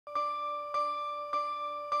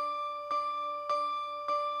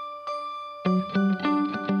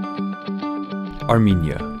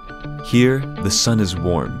Armenia. Here, the sun is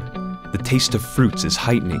warm. The taste of fruits is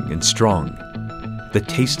heightening and strong. The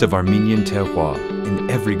taste of Armenian terroir in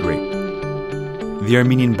every grape. The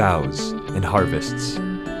Armenian boughs and harvests.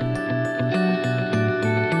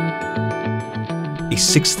 A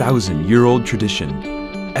 6,000-year-old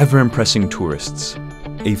tradition, ever impressing tourists.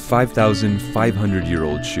 A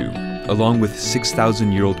 5,500-year-old shoe, along with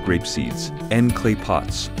 6,000-year-old grape seeds and clay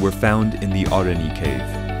pots, were found in the Armenia cave.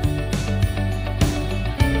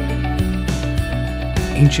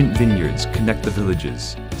 Ancient vineyards connect the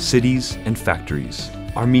villages, cities, and factories.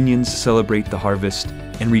 Armenians celebrate the harvest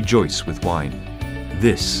and rejoice with wine.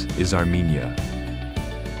 This is Armenia.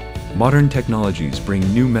 Modern technologies bring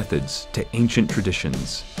new methods to ancient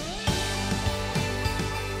traditions.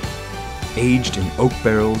 Aged in oak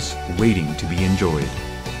barrels, waiting to be enjoyed.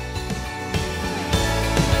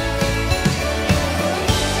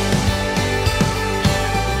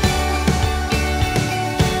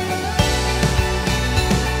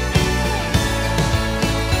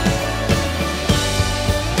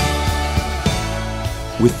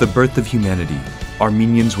 With the birth of humanity,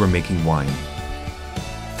 Armenians were making wine.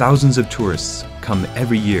 Thousands of tourists come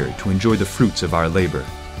every year to enjoy the fruits of our labor,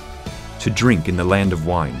 to drink in the land of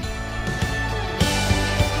wine.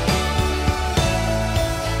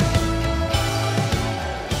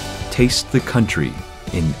 Taste the country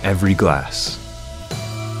in every glass.